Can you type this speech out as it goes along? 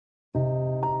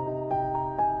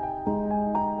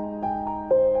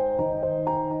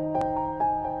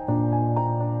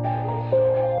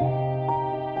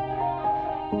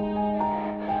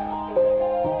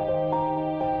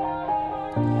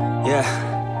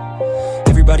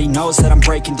Everybody knows that I'm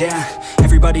breaking down.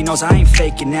 Everybody knows I ain't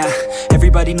faking now.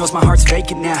 Everybody knows my heart's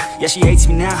vacant now. Yeah, she hates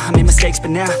me now, I made mistakes but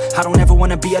now I don't ever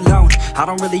wanna be alone. I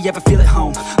don't really ever feel at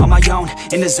home. On my own,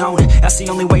 in the zone, that's the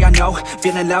only way I know.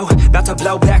 Feeling low, about to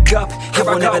blow back up. Here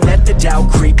I won't ever let the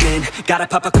doubt creep in. Gotta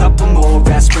pop a couple more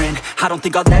aspirin. I don't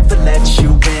think I'll ever let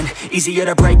you in. Easier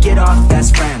to break it off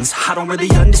best friends. I don't really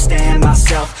understand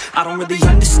myself. I don't really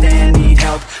understand, need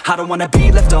help. I don't wanna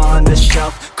be left on the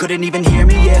shelf. Couldn't even hear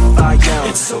me if I yelled.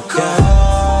 It's so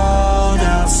cold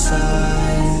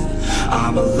outside,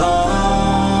 I'm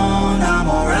alone, I'm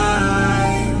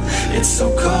alright. It's so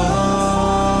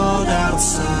cold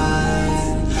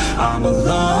outside, I'm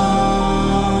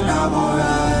alone, I'm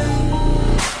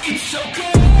alright. It's so cold.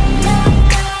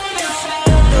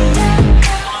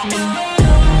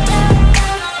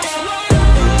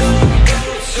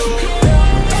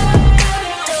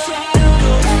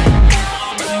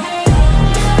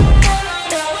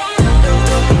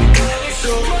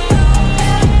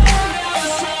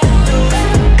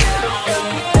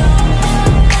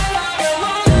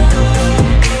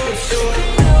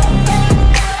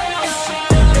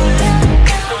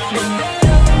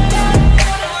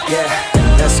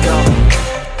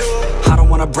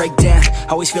 Break down,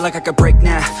 always feel like I could break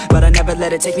now, but I never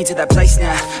let it take me to that place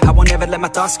now. I won't ever let my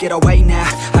thoughts get away now.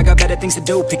 I got better things to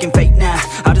do, picking fate now.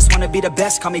 I just wanna be the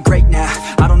best, call me great now.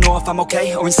 I don't know if I'm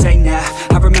okay or insane now.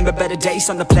 I remember better days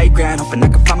on the playground, hoping I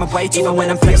can find my way to even when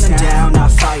I'm feeling down, I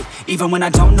fight. Even when I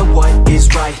don't know what is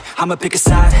right, I'ma pick a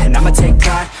side and I'ma take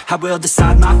pride. I will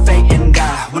decide my fate and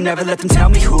I will never let them tell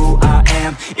me who I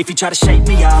am. If you try to shape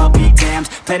me, I'll be damned.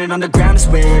 Planet on the ground is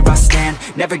where I stand.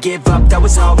 Never give up, that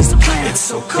was always the plan. It's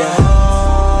so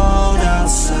cold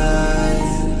outside,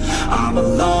 I'm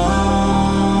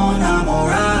alone, I'm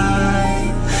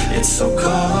alright. It's so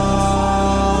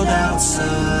cold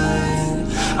outside,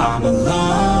 I'm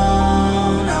alone.